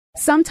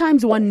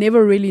Sometimes one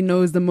never really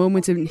knows the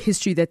moment in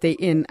history that they're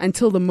in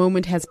until the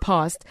moment has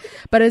passed.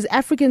 But as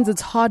Africans, it's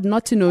hard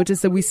not to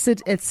notice that we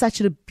sit at such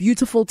a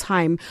beautiful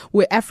time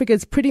where Africa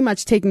is pretty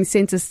much taking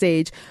center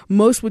stage.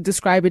 Most would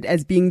describe it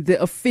as being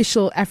the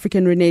official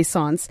African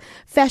Renaissance.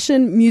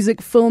 Fashion,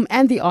 music, film,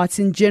 and the arts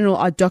in general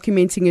are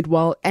documenting it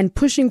well and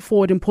pushing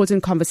forward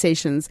important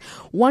conversations.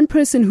 One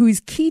person who is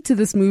key to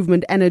this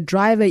movement and a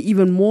driver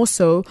even more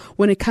so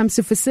when it comes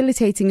to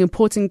facilitating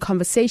important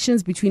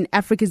conversations between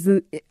Africans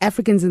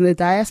in the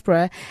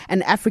diaspora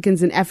and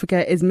Africans in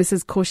Africa is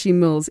Mrs. Koshi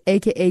Mills,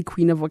 aka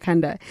Queen of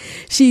Wakanda.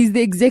 She's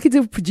the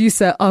executive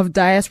producer of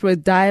Diaspora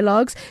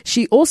Dialogues.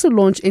 She also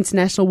launched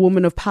International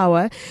Woman of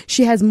Power.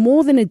 She has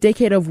more than a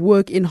decade of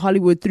work in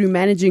Hollywood through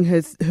managing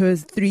her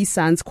three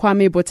sons,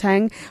 Kwame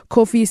Botang,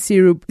 Kofi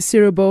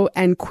Siriboe,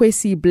 and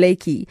Kwesi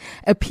Blakey.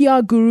 A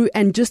PR guru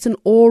and just an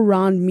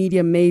all-round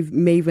media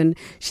maven,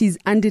 she's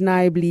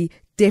undeniably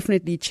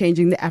definitely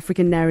changing the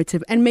African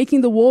narrative and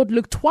making the world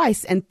look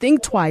twice and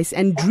think twice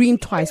and dream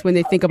twice when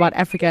they think about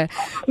Africa.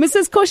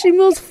 Mrs. Koshi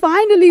Mills,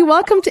 finally,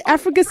 welcome to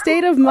Africa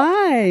State of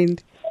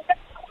Mind.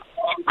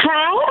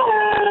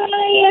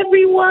 Hi,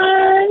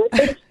 everyone.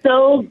 It's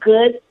so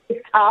good to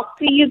talk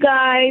to you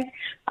guys.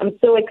 I'm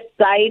so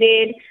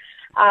excited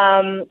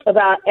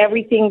about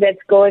everything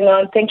that's going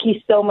on. Thank you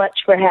so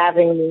much for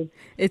having me.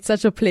 It's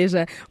such a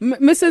pleasure.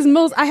 Mrs.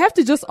 Mills, I have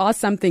to just ask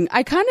something.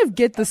 I kind of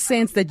get the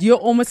sense that you're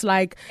almost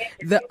like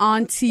the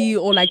auntie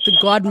or like the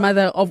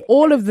godmother of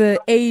all of the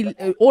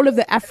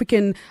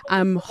African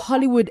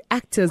Hollywood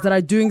actors that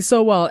are doing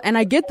so well. And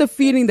I get the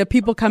feeling that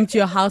people come to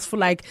your house for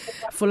like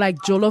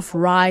jollof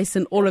rice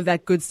and all of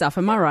that good stuff.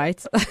 Am I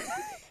right?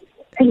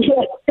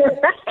 Yes.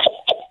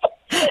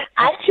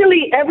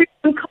 Actually,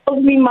 everyone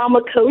calls me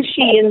Mama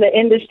Koshi in the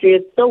industry.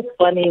 It's so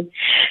funny.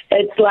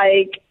 It's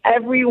like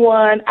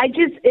everyone.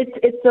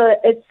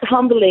 It's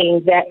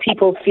humbling that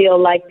people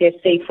feel like they're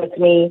safe with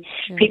me.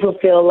 Mm-hmm. People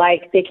feel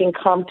like they can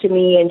come to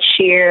me and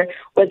share,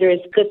 whether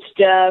it's good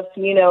stuff,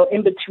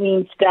 in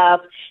between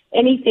stuff,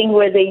 anything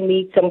where they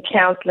need some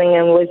counseling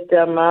and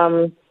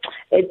wisdom.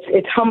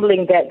 It's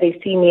humbling that they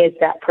see me as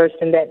that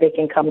person that they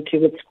can come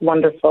to. It's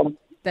wonderful.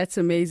 That's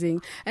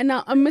amazing. And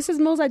now, Mrs.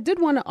 Mills, I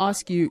did want to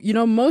ask you,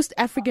 most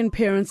African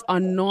parents are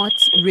not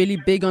really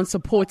big on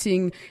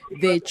supporting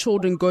their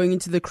children going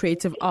into the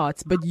creative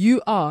arts, but you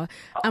are.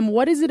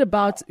 What is it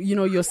about,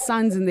 your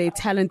sons and their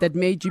talent that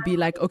made you be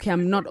like, okay,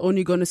 I'm not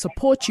only going to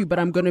support you, but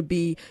I'm going to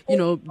be,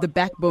 the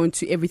backbone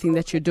to everything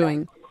that you're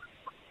doing?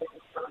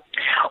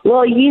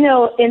 Well,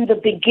 in the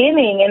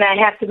beginning, and I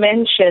have to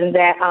mention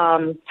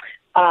that,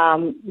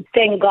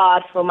 thank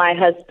God for my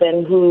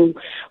husband who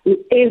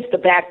is the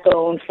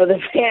backbone for the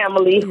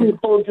family, who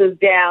holds us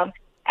down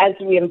as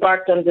we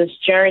embarked on this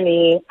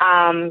journey.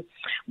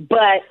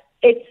 But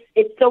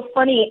it's so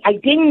funny. I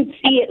didn't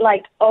see it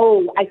like,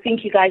 I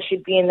think you guys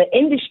should be in the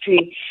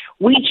industry.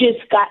 We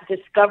just got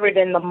discovered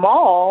in the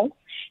mall.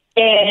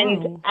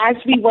 And as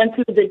we went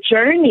through the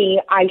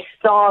journey, I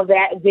saw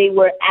that they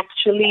were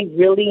actually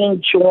really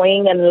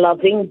enjoying and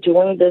loving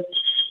doing this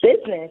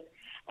business.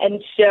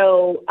 And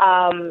so,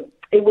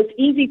 it was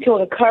easy to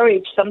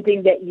encourage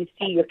something that you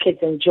see your kids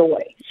enjoy.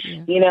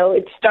 Yeah.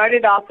 It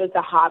started off as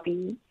a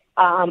hobby,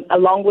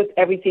 along with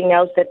everything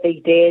else that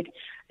they did.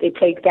 They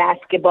played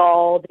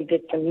basketball, they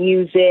did some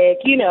music,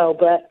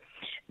 but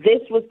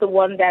this was the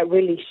one that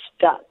really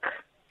stuck.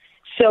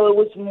 So it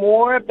was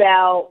more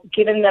about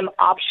giving them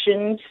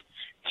options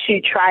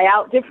to try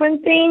out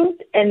different things,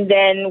 and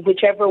then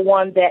whichever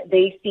one that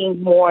they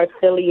seemed more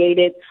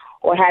affiliated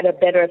or had a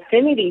better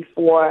affinity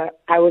for,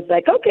 I was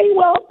like, okay,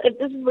 well, if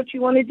this is what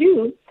you want to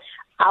do,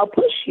 I'll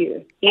push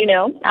you,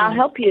 I'll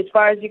help you as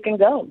far as you can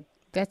go.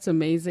 That's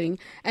amazing.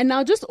 And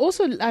now just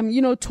also,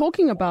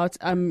 talking about,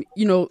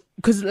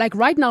 because like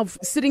right now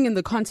sitting in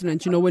the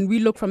continent, when we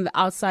look from the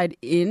outside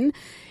in,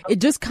 it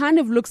just kind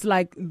of looks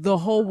like the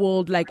whole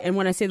world, and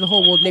when I say the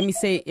whole world, let me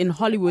say in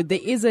Hollywood,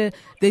 there's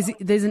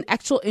an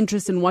actual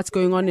interest in what's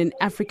going on in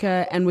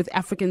Africa and with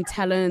African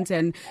talent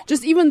and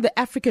just even the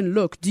African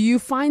look. Do you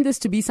find this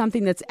to be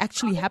something that's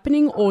actually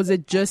happening, or is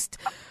it just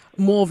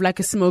more of like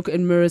a smoke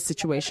and mirrors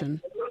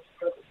situation?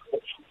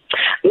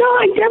 No,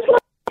 I definitely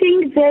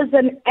think there's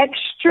an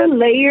extra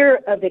layer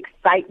of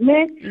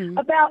excitement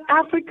about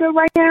Africa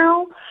right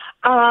now.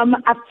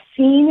 I've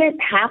seen it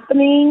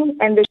happening,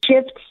 and the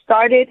shift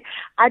started,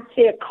 I'd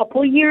say, a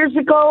couple years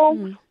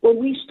ago, when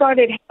we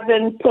started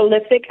having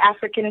prolific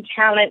African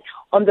talent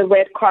on the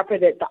red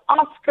carpet at the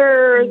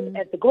Oscars,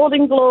 at the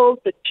Golden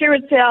Globes, the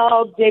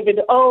Chiwetel, David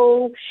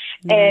O,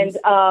 and,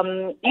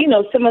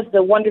 some of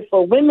the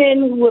wonderful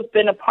women who have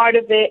been a part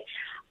of it.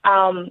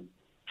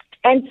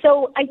 And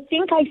so I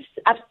think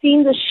I've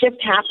seen the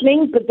shift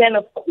happening, but then,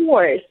 of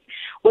course,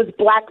 with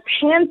Black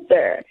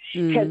Panther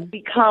has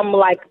become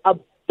like a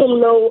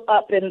blow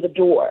up in the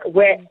door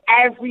where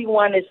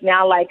everyone is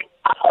now like,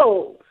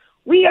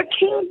 we are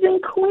kings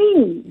and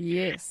queens.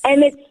 Yes.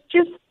 And it's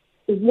just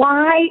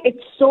why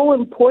it's so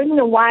important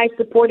and why I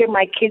supported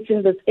my kids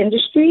in this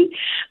industry,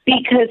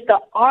 because the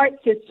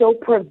arts is so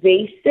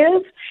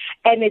pervasive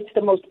and it's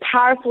the most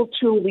powerful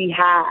tool we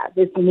have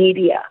is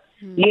media,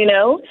 you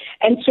know?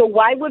 And so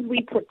why would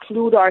we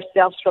preclude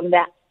ourselves from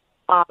that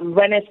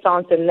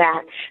renaissance and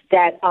that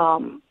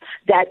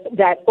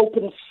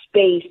open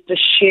space to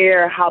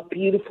share how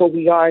beautiful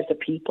we are as a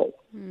people?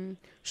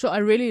 Sure, I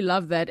really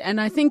love that. And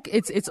I think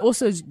it's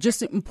also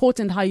just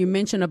important how you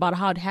mentioned about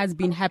how it has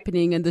been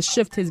happening and the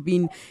shift has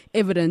been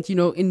evident, you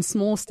know, in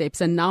small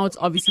steps. And now it's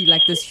obviously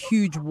like this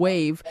huge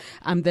wave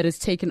that has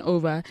taken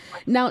over.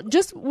 Now,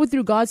 just with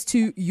regards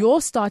to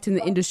your start in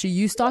the industry,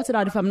 you started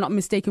out, if I'm not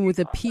mistaken, with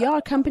a PR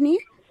company?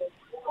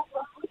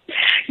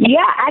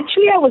 Yeah,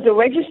 actually, I was a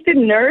registered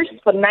nurse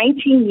for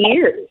 19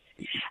 years.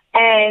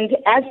 And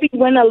as we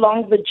went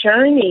along the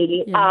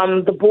journey,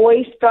 the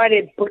boys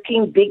started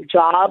booking big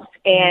jobs,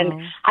 and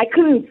I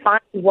couldn't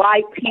find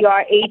why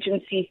PR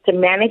agencies to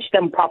manage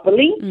them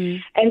properly.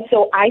 And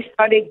so I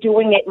started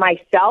doing it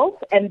myself,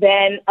 and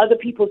then other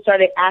people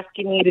started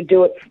asking me to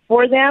do it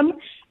for them.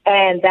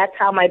 And that's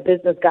how my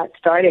business got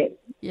started.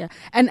 Yeah.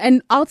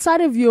 And outside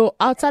of your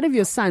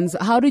sons,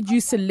 how did you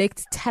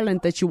select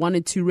talent that you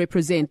wanted to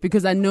represent?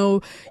 Because I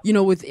know, you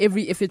know, with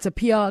if it's a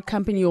PR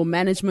company or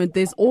management,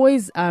 there's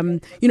always,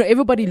 you know,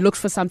 everybody looks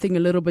for something a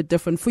little bit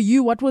different. For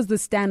you, what was the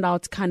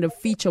standout kind of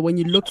feature when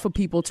you looked for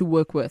people to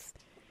work with?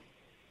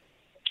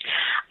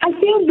 I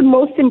think the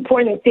most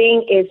important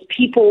thing is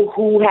people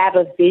who have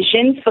a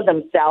vision for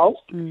themselves,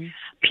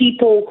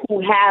 people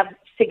who have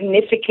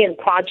significant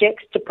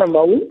projects to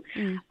promote,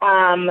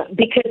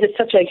 because it's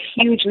such a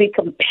hugely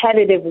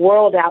competitive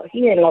world out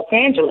here in Los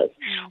Angeles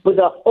with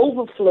an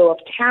overflow of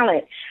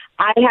talent.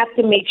 I have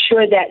to make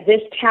sure that this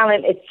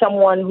talent is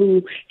someone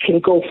who can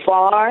go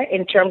far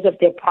in terms of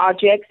their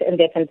projects and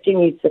their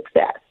continued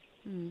success.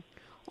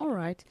 All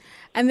right.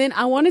 And then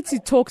I wanted to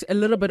talk a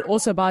little bit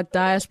also about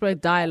diaspora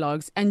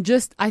dialogues. And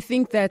just, I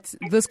think that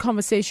this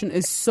conversation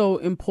is so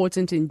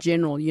important in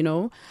general, you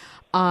know.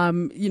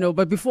 You know,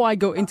 but before I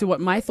go into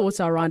what my thoughts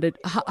are around it,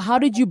 how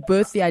did you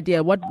birth the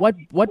idea? What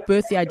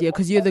birthed the idea?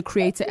 Because you're the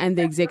creator and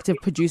the executive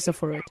producer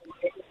for it.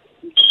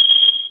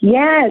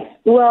 Yes.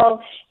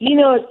 Well, you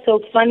know, it's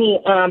so funny.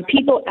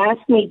 People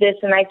ask me this,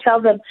 and I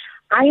tell them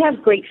I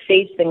have great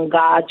faith in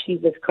God,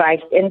 Jesus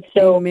Christ. And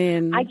so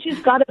Amen. I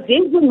just got a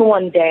vision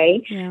one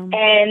day,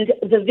 and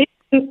the vision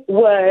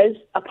was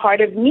a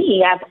part of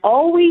me. I've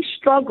always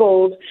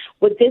struggled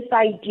with this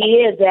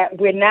idea that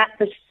we're not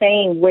the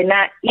same. We're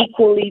not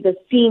equally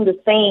seen the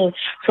same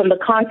from the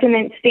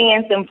continent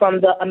stance and from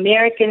the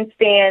American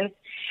stance.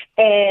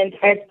 And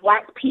as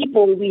Black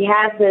people, we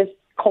have this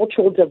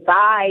cultural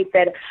divide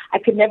that I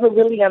could never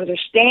really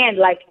understand.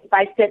 Like if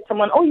I said to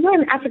someone, oh, you're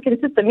an African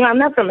sister. No, I'm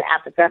not from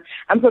Africa.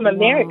 I'm from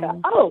America.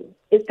 Oh,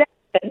 is that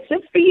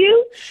offensive for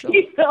you? Sure.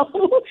 You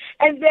know?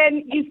 And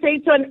then you say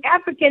to an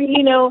African,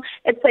 you know,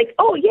 it's like,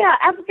 oh, yeah,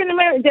 African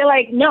American. They're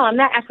like, no, I'm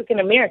not African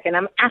American.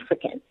 I'm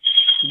African.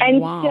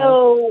 And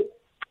so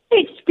I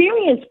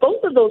experienced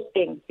both of those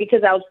things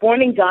because I was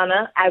born in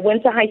Ghana. I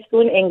went to high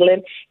school in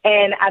England,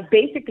 and I've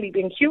basically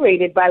been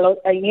curated by,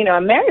 you know,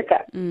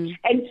 America.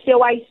 And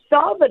so I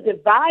saw the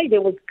divide.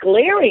 It was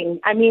glaring.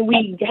 I mean,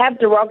 we have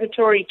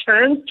derogatory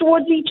terms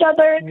towards each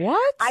other.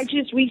 What? I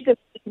just recently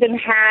even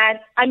had,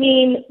 I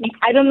mean,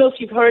 I don't know if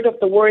you've heard of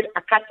the word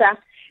akata.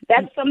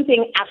 That's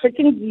something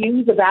Africans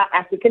use about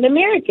African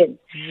Americans.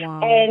 Wow.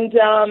 And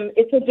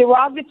it's a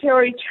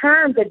derogatory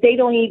term that they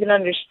don't even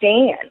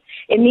understand.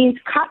 It means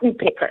cotton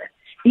picker.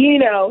 You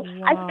know,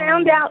 Wow. I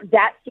found out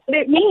that's what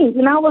it means,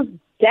 and I was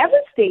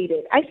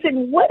devastated. I said,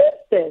 what is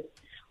this?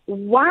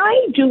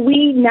 Why do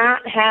we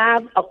not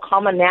have a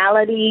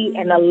commonality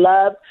and a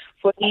love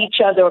for each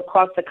other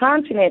across the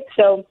continent?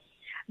 So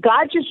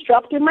God just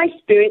dropped in my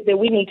spirit that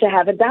we need to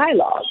have a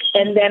dialogue.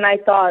 And then I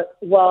thought,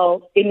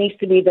 well, it needs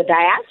to be the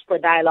diaspora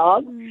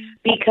dialogue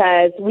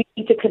because we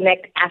need to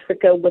connect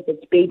Africa with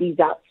its babies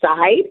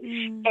outside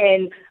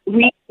and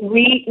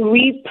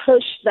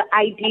re-push the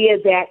idea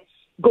that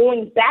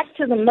going back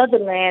to the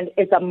motherland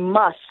is a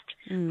must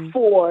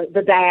for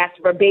the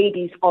diaspora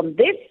babies on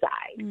this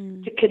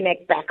side to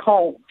connect back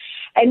home.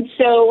 And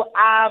so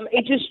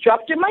it just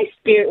dropped in my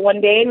spirit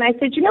one day, and I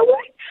said, you know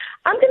what?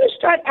 I'm going to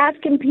start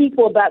asking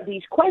people about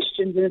these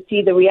questions and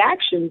see the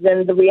reactions.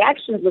 And the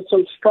reactions were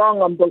so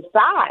strong on both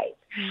sides.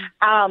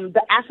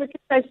 The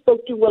Africans I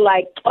spoke to were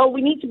like, oh,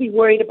 we need to be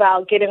worried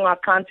about getting our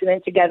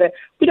continent together.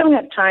 We don't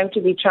have time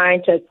to be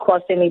trying to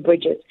cross any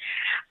bridges.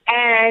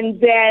 And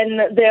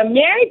then the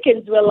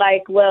Americans were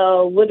like,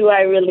 well, what do I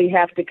really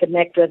have to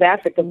connect with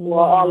Africa for?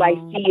 All I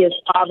see is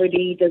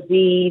poverty,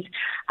 disease.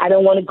 I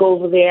don't want to go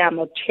over there. I'm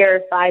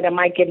terrified. I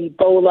might get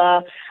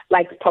Ebola.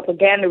 Like,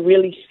 propaganda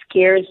really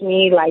scares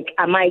me. Like,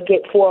 I might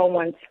get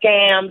 401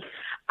 scams.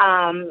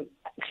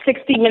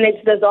 60 Minutes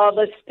does all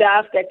this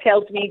stuff that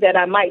tells me that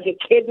I might get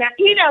kidnapped.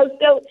 You know,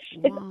 so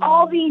it's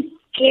all these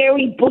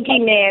scary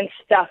boogeyman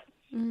stuff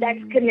that's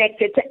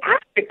connected to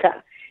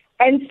Africa.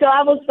 And so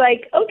I was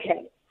like,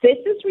 okay, this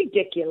is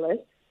ridiculous.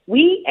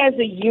 We as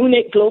a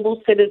unit,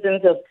 global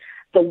citizens of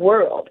the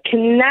world,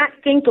 cannot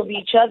think of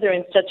each other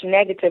in such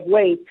negative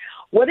ways.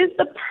 What is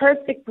the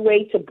perfect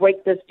way to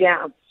break this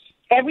down?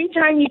 Every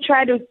time you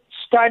try to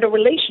start a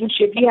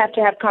relationship, you have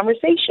to have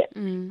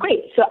conversation.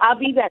 Great. So I'll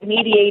be that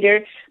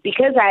mediator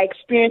because I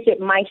experienced it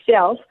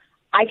myself.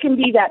 I can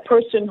be that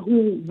person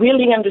who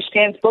really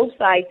understands both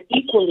sides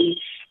equally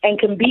and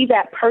can be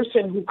that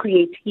person who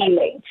creates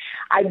healing.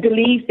 I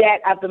believe that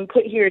I've been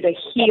put here to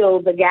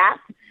heal the gap.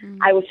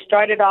 I was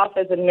started off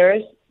as a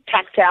nurse,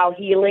 tactile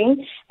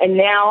healing, and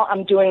now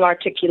I'm doing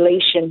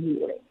articulation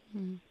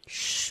healing.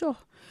 Sure.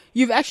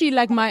 You've actually,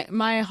 like,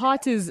 my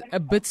heart is a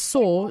bit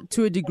sore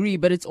to a degree,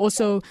 but it's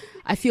also,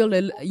 I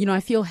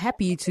feel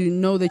happy to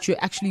know that you're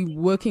actually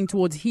working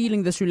towards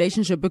healing this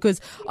relationship,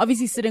 because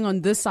obviously sitting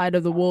on this side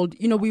of the world,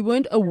 we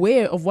weren't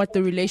aware of what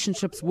the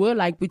relationships were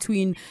like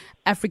between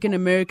African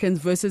Americans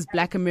versus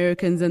Black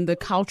Americans and the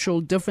cultural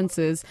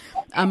differences.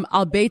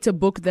 Albeit a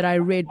book that I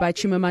read by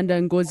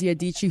Chimamanda Ngozi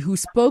Adichie, who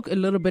spoke a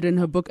little bit in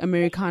her book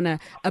Americana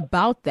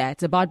about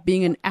that, about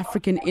being an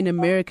African in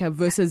America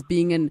versus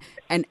being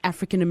an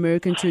African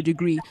American to a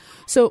degree.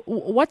 So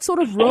what sort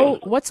of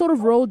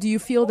role do you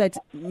feel that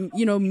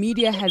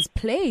media has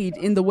played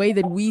in the way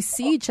that we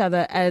see each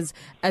other as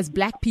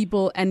Black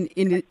people, and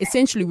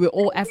essentially we're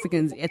all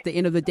Africans at the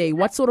end of the day?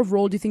 What sort of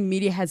role do you think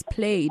media has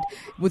played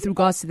with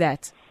regards to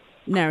that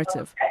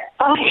narrative?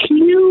 A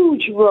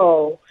huge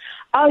role.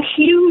 A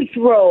huge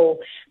role.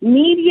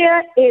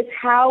 Media is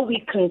how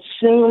we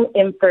consume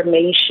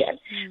information.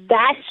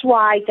 That's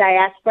why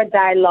Diaspora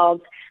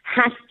Dialogues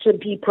has to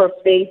be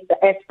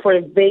as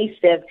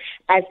pervasive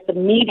as the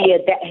media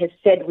that has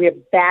said we're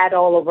bad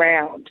all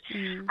around.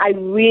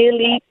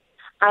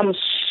 I'm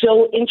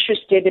so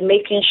interested in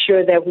making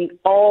sure that we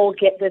all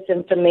get this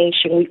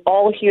information, we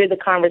all hear the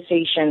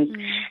conversations,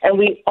 and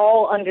we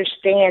all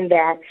understand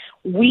that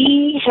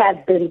we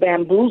have been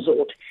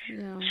bamboozled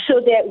so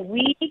that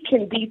we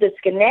can be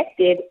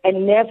disconnected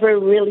and never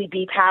really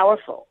be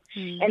powerful.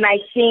 And I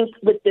think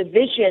with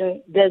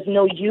division, there's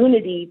no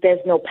unity, there's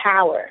no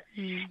power.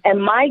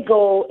 And my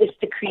goal is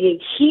to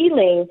create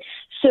healing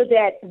so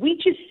that we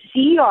just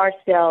see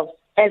ourselves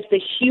as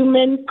the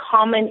human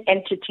common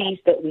entities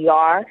that we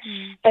are,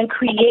 and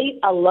create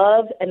a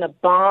love and a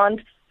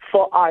bond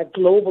for our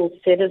global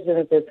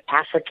citizens as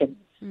Africans.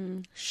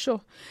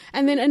 Sure.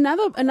 And then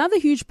another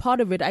huge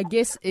part of it, I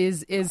guess,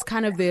 is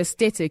kind of the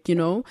aesthetic,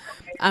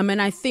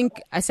 and I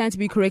think, I stand to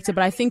be corrected,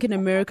 but I think in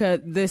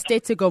America, the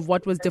aesthetic of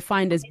what was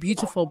defined as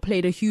beautiful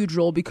played a huge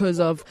role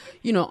because of,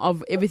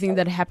 of everything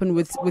that happened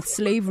with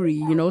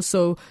slavery,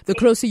 So the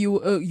closer you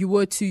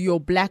were to your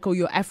Black or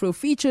your Afro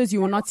features, you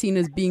were not seen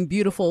as being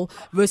beautiful,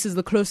 versus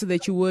the closer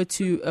that you were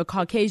to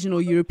Caucasian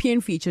or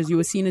European features, you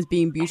were seen as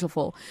being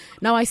beautiful.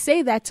 Now, I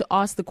say that to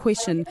ask the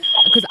question,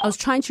 because I was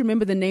trying to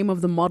remember the name of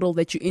the model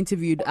that you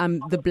interviewed,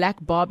 the Black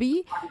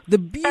Barbie, the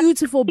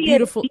beautiful.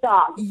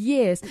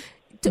 Yes.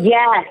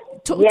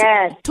 Talk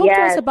to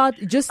us about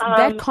just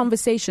that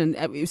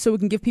conversation, so we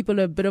can give people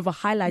a bit of a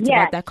highlight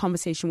about that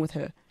conversation with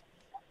her.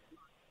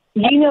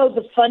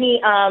 The funny,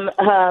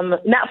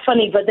 not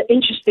funny, but the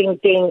interesting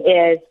thing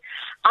is,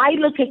 I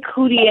look at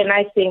Cootie and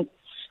I think,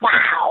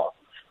 wow,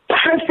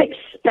 perfect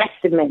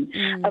specimen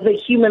of a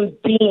human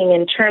being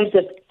in terms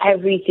of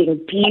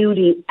everything: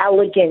 beauty,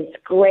 elegance,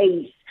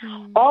 grace.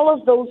 All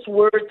of those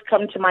words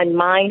come to my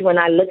mind when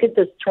I look at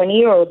this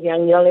 20-year-old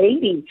young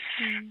lady.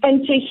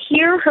 And to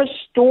hear her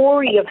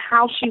story of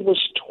how she was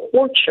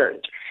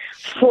tortured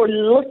for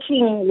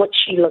looking what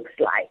she looks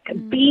like,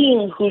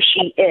 being who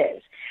she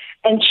is,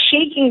 and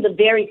shaking the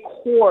very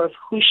core of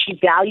who she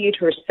valued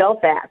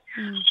herself as.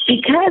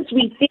 Because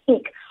we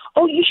think,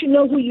 oh, you should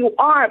know who you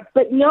are.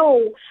 But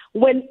no,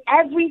 when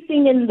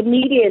everything in the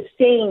media is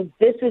saying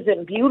this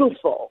isn't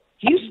beautiful,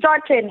 you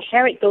start to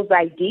inherit those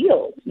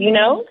ideals,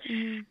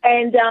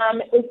 And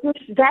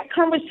that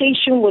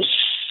conversation was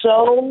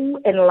so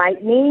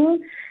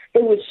enlightening.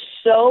 It was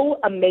so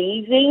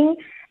amazing.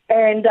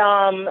 And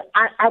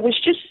I was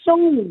just so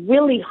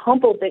really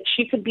humbled that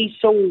she could be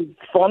so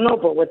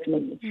vulnerable with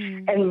me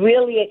and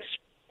really express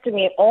to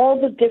me all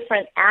the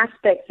different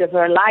aspects of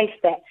her life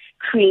that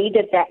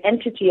created that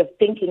entity of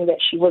thinking that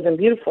she wasn't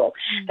beautiful.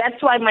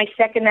 That's why my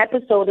second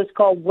episode is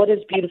called What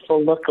Does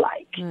Beautiful Look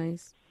Like?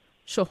 Nice.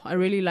 Sure, I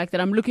really like that.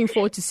 I'm looking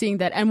forward to seeing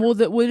that. And will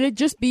it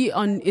just be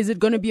on, is it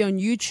going to be on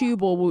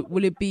YouTube, or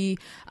will it be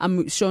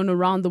shown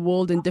around the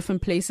world in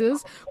different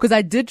places? Because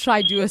I did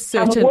try to do a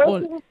search.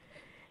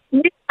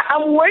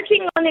 I'm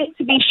working on it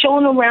to be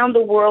shown around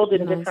the world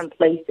in different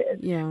places.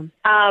 Yeah.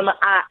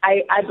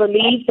 I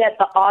believe that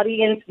the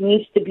audience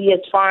needs to be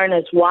as far and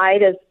as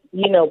wide as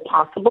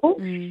possible.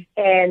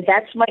 And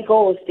that's my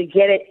goal, is to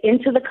get it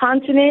into the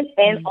continent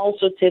and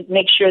also to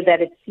make sure that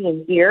it's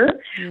seen here,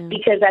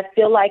 because I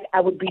feel like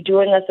I would be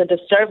doing us a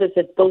disservice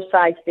if both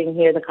sides didn't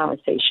hear the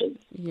conversation.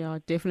 Yeah,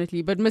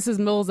 definitely. But Mrs.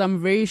 Mills, I'm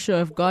very sure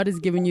if God has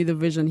given you the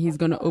vision, he's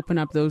going to open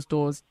up those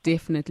doors,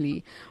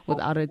 definitely,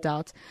 without a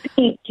doubt.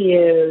 Thank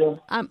you.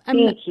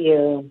 Thank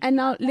you. And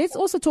now let's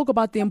also talk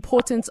about the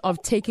importance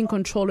of taking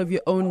control of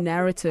your own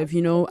narrative,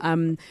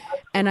 and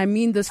I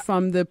mean this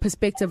from the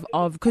perspective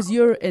of, because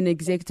you're an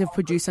executive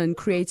producer and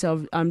creator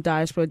of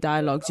Diaspora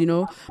Dialogues, you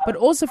know, but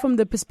also from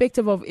the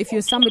perspective of if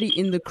you're somebody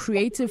in the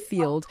creative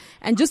field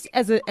and just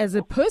as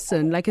a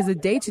person, like as a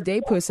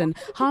day-to-day person,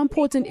 how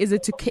important is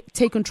it to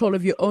take control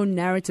of your own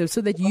narrative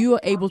so that you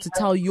are able to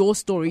tell your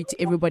story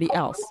to everybody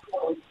else?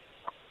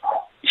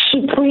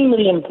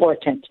 Supremely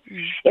important.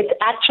 It's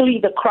actually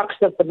the crux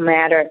of the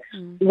matter.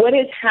 What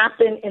has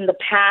happened in the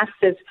past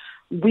is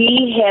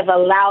we have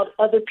allowed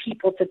other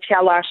people to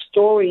tell our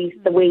stories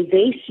the way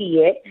they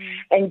see it,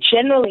 and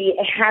generally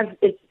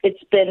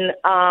it's been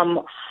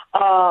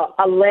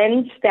a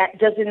lens that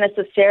doesn't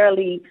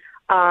necessarily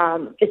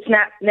it's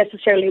not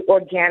necessarily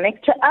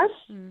organic to us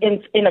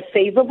in a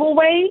favorable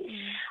way.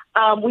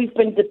 We've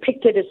been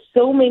depicted as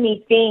so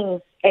many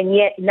things and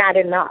yet not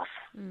enough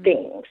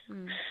things.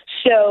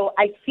 So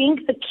I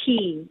think the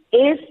key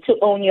is to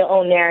own your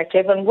own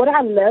narrative. And what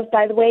I love,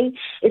 by the way,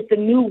 is the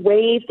new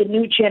wave, the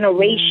new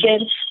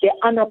generation. They're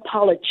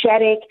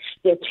unapologetic.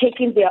 They're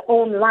taking their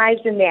own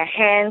lives in their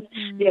hands.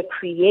 They're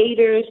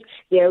creators.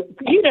 They're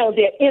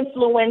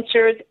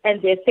influencers.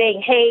 And they're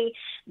saying, hey,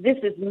 this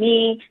is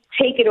me.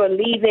 Take it or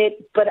leave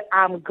it. But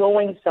I'm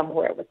going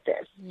somewhere with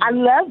this. I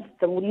love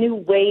the new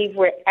wave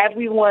where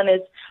everyone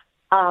is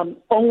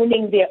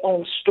owning their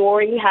own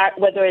story,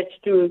 whether it's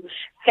through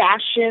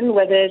fashion,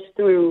 whether it's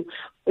through,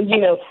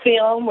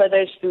 film, whether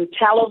it's through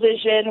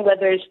television,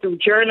 whether it's through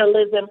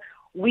journalism.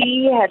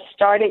 We have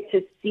started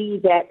to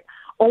see that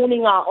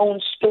owning our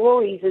own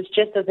stories is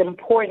just as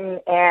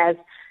important as,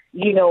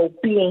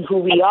 being who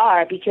we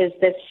are, because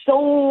there's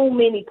so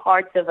many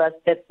parts of us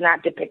that's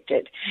not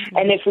depicted.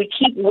 And if we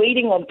keep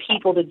waiting on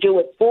people to do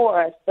it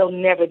for us, they'll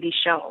never be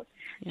shown.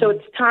 So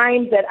it's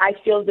time that I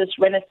feel this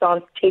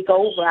renaissance take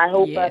over. I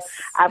hope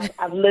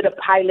I've lit a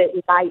pilot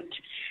light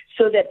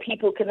so that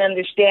people can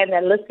understand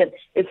that, listen,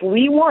 if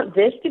we want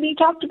this to be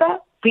talked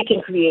about, we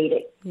can create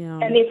it. Yeah.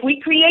 And if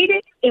we create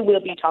it, it will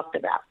be talked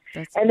about.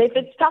 And if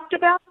it's talked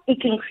about, it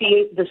can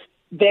create the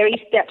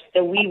very steps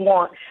that we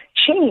want.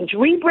 Change,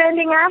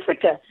 rebranding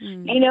Africa,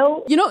 You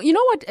know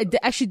what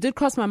actually did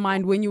cross my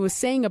mind when you were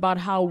saying about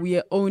how we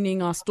are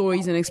owning our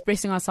stories and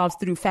expressing ourselves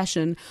through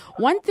fashion.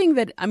 One thing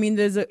that,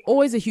 there's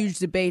always a huge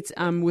debate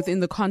within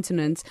the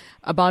continent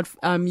about,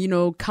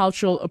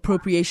 cultural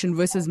appropriation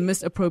versus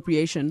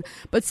misappropriation.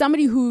 But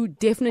somebody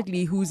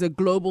who's a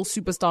global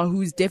superstar,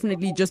 who's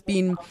definitely just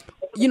been,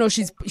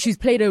 she's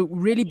played a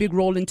really big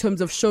role in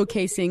terms of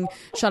showcasing,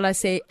 shall I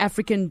say,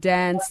 African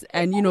dance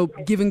and,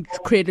 giving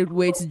credit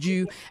where it's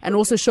due, and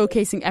also showcasing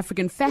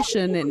African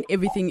fashion and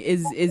everything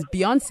is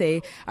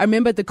Beyonce. I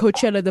remember at the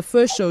Coachella, the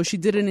first show, she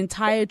did an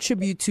entire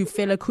tribute to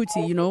Fela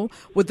Kuti,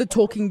 with the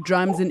talking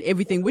drums and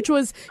everything, which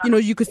was,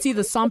 you could see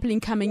the sampling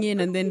coming in,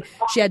 and then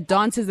she had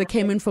dancers that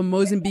came in from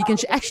Mozambique, and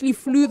she actually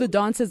flew the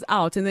dancers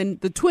out, and then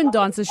the twin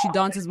dancers she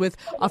dances with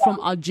are from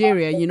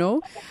Algeria,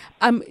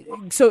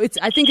 So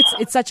I think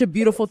it's such a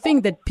beautiful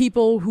thing that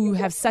people who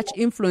have such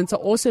influence are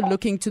also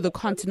looking to the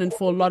continent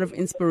for a lot of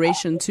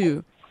inspiration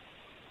too.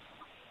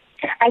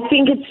 I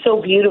think it's so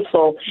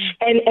beautiful.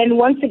 And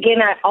once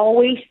again, I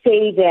always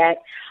say that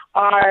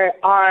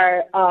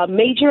our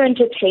major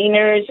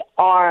entertainers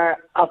are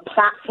a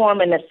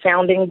platform and a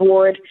sounding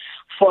board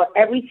for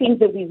everything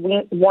that we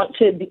want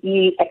to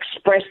be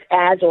expressed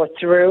as or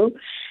through.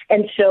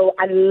 And so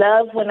I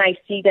love when I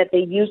see that they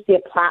use their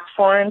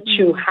platform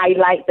to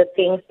highlight the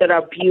things that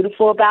are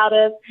beautiful about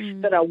us,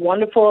 that are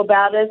wonderful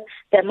about us,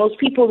 that most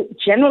people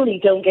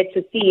generally don't get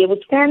to see. It was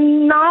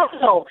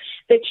phenomenal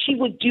that she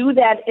would do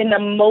that in a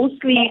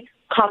mostly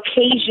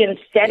Caucasian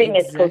setting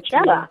as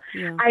Coachella.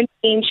 Yeah. I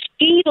mean,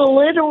 she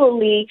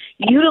literally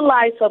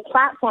utilized her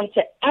platform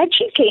to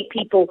educate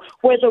people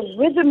where the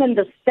rhythm and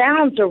the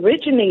sounds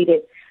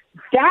originated.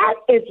 That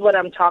is what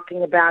I'm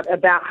talking about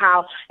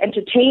how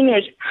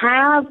entertainers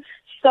have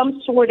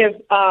some sort of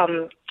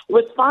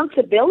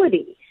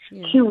responsibility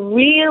to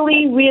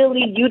really,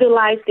 really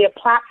utilize their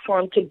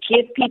platform to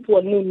give people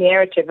a new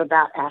narrative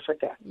about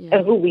Africa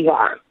and who we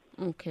are.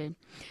 Okay.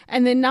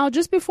 And then now,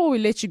 just before we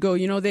let you go,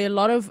 there are a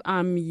lot of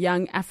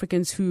young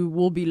Africans who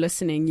will be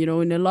listening,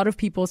 and a lot of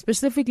people,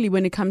 specifically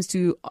when it comes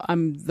to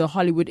the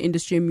Hollywood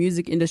industry and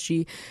music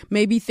industry,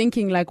 maybe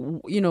thinking like,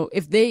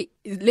 if they,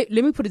 let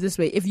me put it this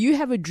way, if you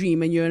have a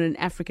dream and you're an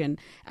African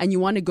and you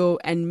want to go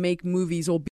and make movies or